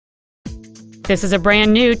This is a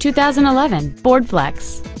brand new 2011 Ford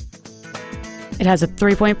Flex. It has a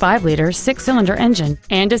 3.5-liter 6-cylinder engine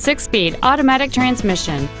and a 6-speed automatic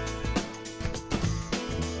transmission.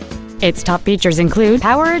 Its top features include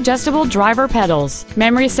power-adjustable driver pedals,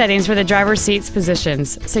 memory settings for the driver's seat's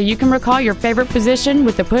positions, so you can recall your favorite position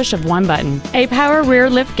with the push of one button, a power rear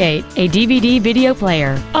liftgate, a DVD video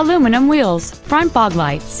player, aluminum wheels, front fog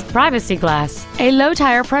lights, privacy glass, a low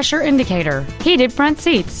tire pressure indicator, heated front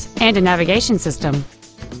seats, and a navigation system.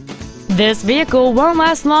 This vehicle won't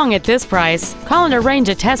last long at this price. Call and arrange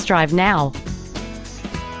a test drive now.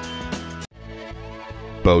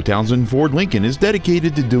 Beau Townsend Ford Lincoln is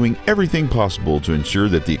dedicated to doing everything possible to ensure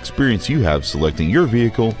that the experience you have selecting your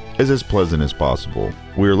vehicle is as pleasant as possible.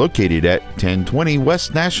 We are located at 1020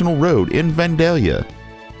 West National Road in Vandalia.